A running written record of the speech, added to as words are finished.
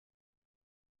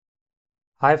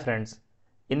Hi friends,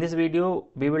 in this video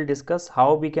we will discuss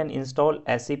how we can install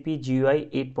SAP GUI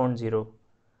 8.0.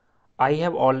 I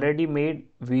have already made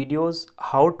videos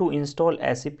how to install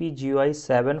SAP GUI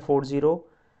 7.40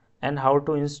 and how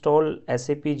to install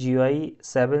SAP GUI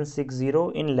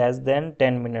 7.60 in less than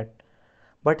 10 minutes.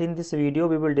 But in this video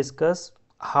we will discuss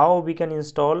how we can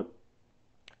install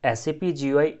SAP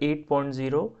GUI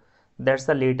 8.0, that's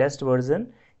the latest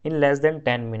version, in less than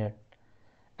 10 minutes.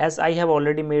 As I have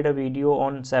already made a video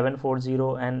on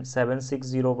 740 and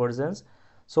 760 versions,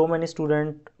 so many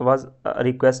student was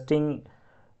requesting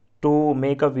to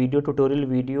make a tutorial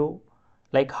video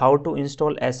like how to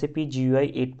install SAP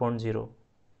GUI 8.0.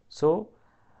 So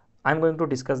I'm going to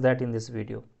discuss that in this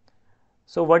video.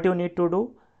 So what you need to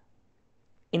do,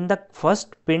 in the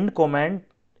first pinned comment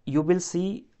you will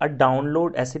see a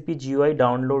download SAP GUI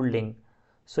download link.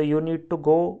 So you need to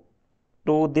go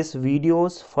to this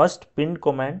video's first pinned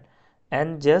comment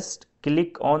and just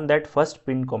click on that first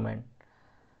pinned comment.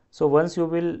 So once you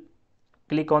will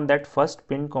click on that first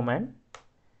pinned comment,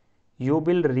 you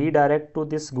will redirect to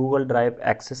this Google Drive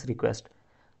access request.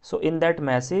 So in that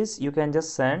message you can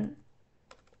just send,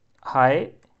 hi,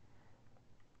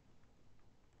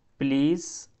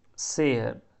 please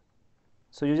share.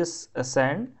 So you just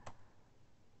send,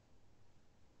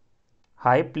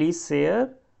 hi, please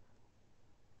share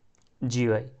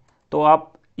GUI. तो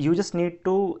आप you just need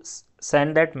to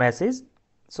send that message.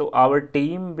 So our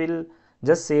team will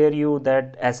just share you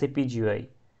that SAP GUI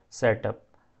setup.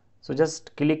 So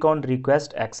just click on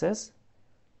request access.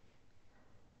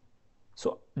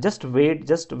 So just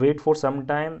wait for some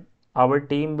time. Our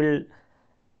team will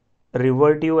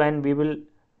revert you and we will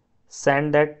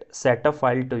send that setup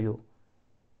file to you.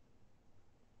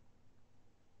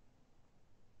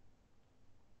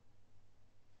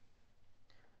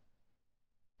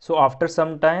 So after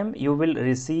some time you will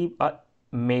receive a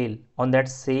mail. On that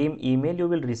same email you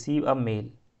will receive a mail.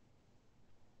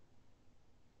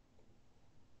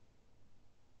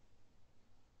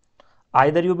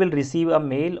 Either you will receive a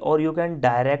mail or you can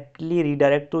directly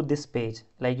redirect to this page,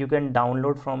 like you can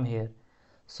download from here.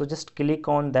 So just click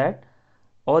on that,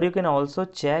 or you can also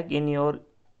check in your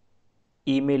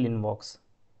email inbox.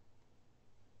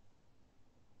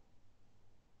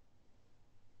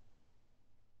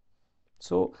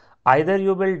 So either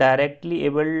you will directly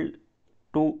able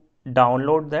to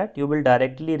download that, you will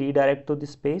directly redirect to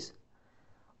this page,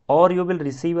 or you will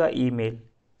receive a email.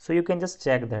 So you can just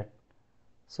check that.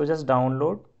 So just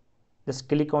download, just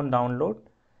click on download,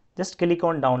 just click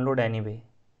on download anyway.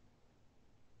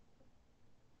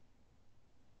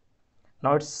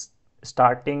 Now it's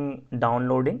starting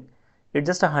downloading. It's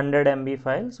just a 100 MB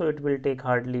file, so it will take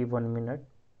hardly 1 minute.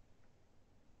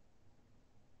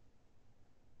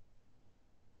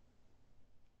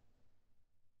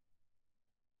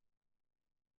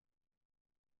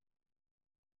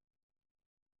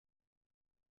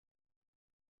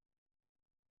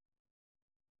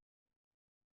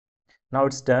 Now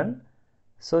it's done.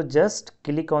 So just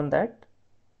click on that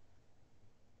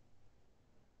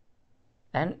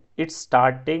and it's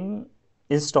starting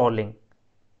installing.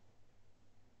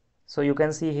 So you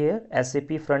can see here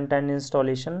SAP front end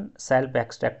installation self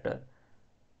extractor.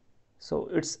 So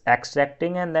it's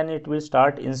extracting and then it will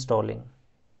start installing.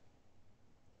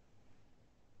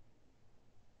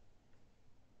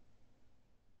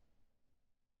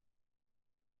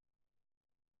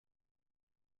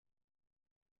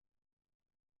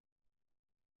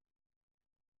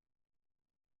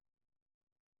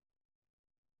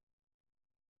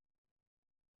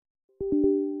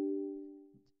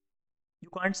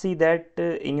 You can't see that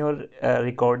in your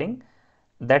recording.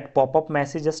 That pop-up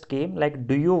message just came like,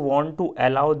 do you want to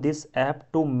allow this app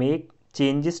to make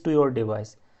changes to your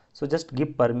device? So just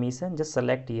give permission, just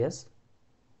select yes.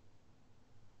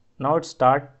 Now it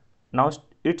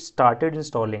started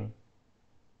installing.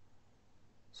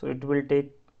 So it will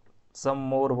take some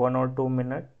more 1 or 2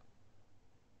 minutes.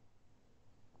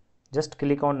 Just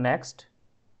click on next,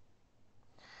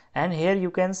 and here you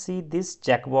can see this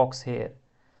checkbox here.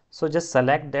 So just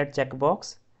select that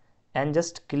checkbox and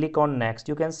just click on next.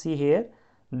 You can see here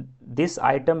this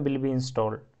item will be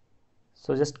installed.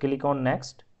 So just click on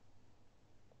next.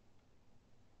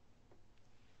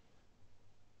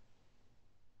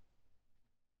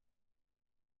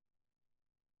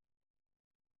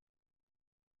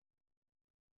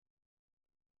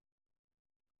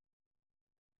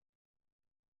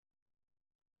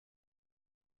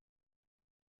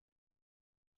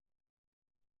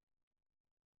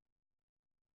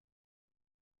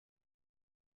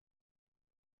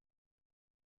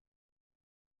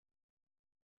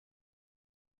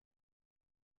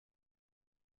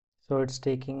 So it's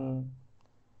taking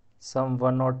some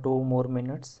 1 or 2 more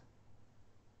minutes.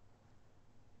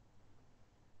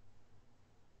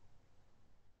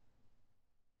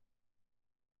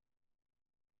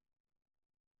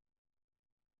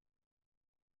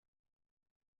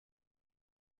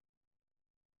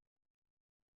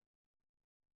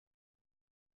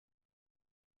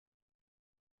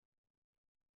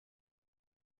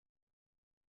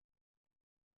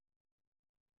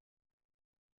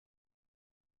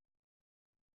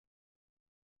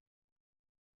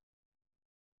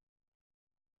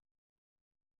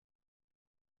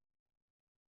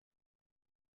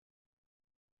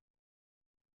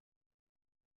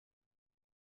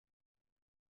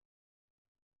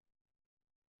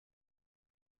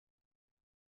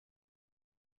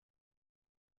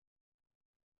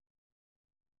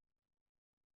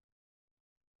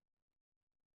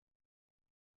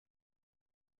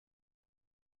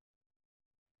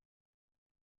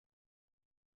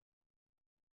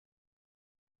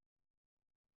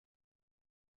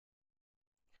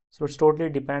 So it's totally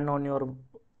depend on your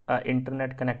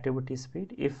internet connectivity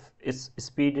speed. If its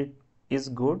speed is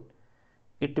good,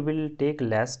 it will take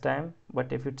less time,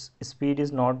 but if its speed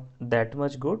is not that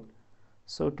much good,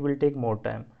 so it will take more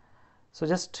time. So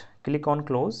just click on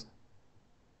close.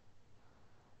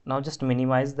 Now just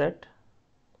minimize that.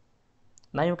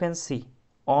 Now you can see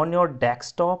on your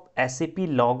desktop SAP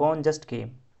logon just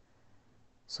came.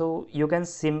 So you can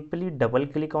simply double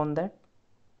click on that.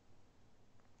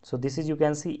 So this is, you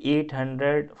can see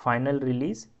 800 final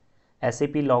release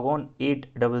SAP logon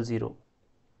 800.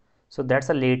 So that's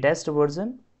the latest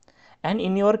version, and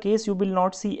in your case you will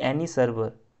not see any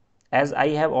server, as I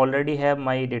have already have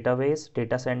my database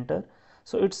data center,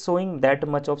 so it's showing that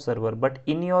much of server, but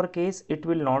in your case it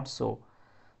will not show.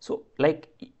 So like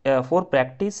for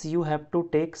practice you have to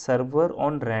take server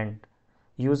on rent,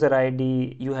 user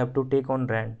ID you have to take on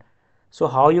rent. So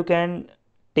how you can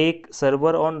take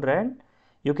server on rent?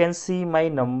 You can see my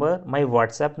number, my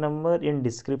WhatsApp number in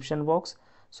description box.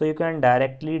 So you can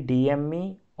directly DM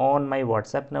me on my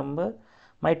WhatsApp number.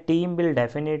 My team will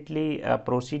definitely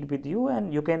proceed with you,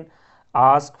 and you can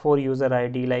ask for user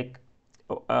ID, like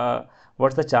uh,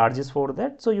 what's the charges for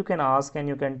that. So you can ask and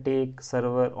you can take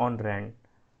server on rent.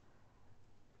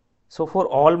 So for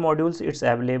all modules it's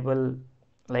available,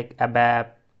 like ABAP,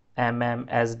 MM,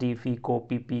 SD, FICO,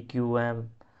 PP, QM,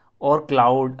 or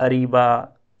Cloud, Ariba,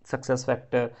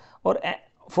 SuccessFactor, or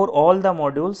for all the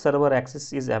modules server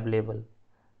access is available.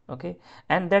 Okay,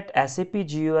 and that SAP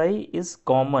GUI is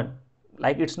common,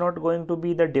 like it's not going to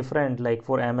be the different, like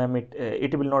for MM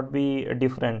it will not be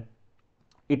different,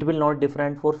 it will not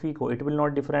different for FICO, it will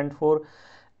not different for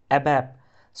ABAP.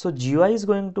 So GUI is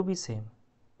going to be same.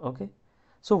 Okay,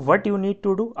 so what you need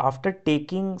to do after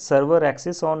taking server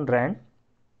access on rent,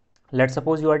 let's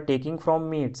suppose you are taking from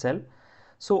me itself.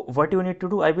 So what you need to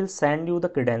do, I will send you the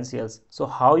credentials. So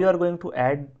how you are going to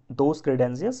add those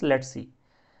credentials, let's see.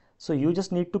 So you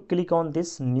just need to click on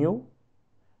this new,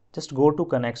 just go to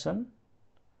connection,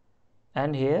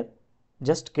 and here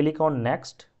just click on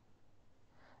next,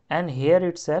 and here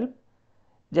itself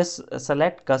just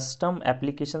select custom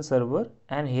application server,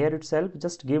 and here itself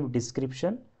just give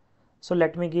description. So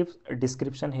let me give a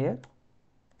description here,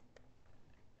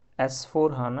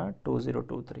 S4 HANA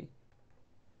 2023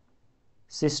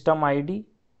 system ID.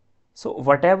 So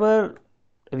whatever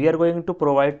we are going to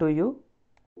provide to you,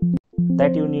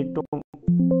 that you need to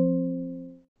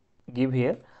give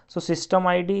here. So system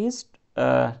ID is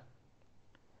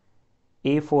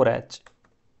A4H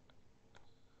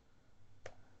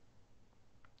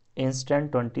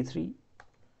instant 23.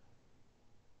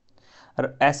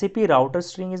 SAP router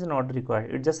string is not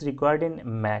required, it's just required in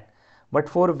Mac, but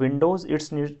for Windows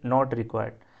it's not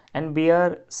required, and we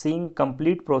are seeing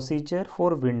complete procedure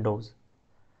for Windows.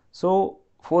 So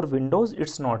for Windows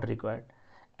it's not required.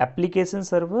 Application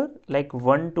server like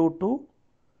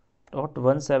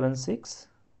 122.176.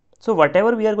 So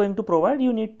whatever we are going to provide,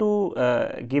 you need to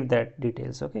give that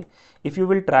details. Okay, if you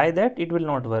will try that, it will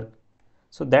not work.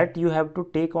 So that you have to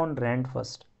take on rent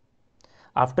first.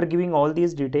 After giving all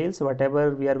these details,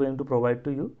 whatever we are going to provide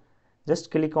to you,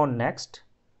 just click on next,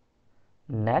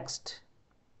 next,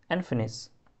 and finish.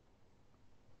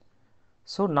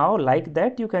 So now like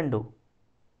that you can do.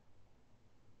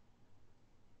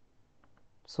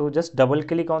 So just double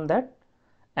click on that,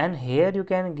 and here you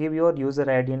can give your user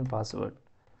ID and password.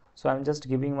 So I'm just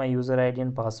giving my user ID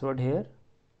and password here,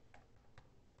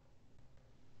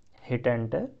 hit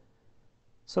enter.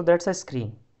 So that's a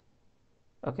screen.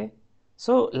 Okay,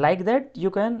 so like that you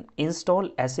can install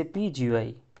SAP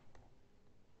GUI.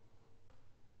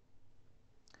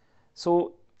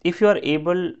 So if you are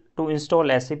able to install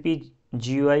SAP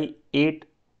GUI 8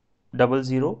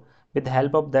 00 with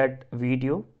help of that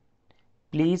video.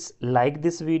 Please like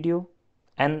this video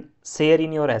and share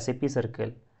in your SAP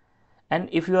circle. And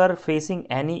if you are facing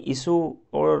any issue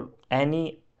or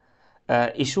anything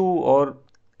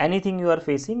you are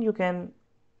facing, you can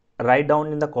write down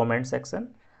in the comment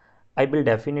section. I will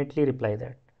definitely reply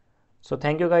that. So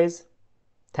thank you guys.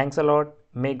 Thanks a lot.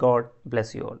 May God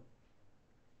bless you all.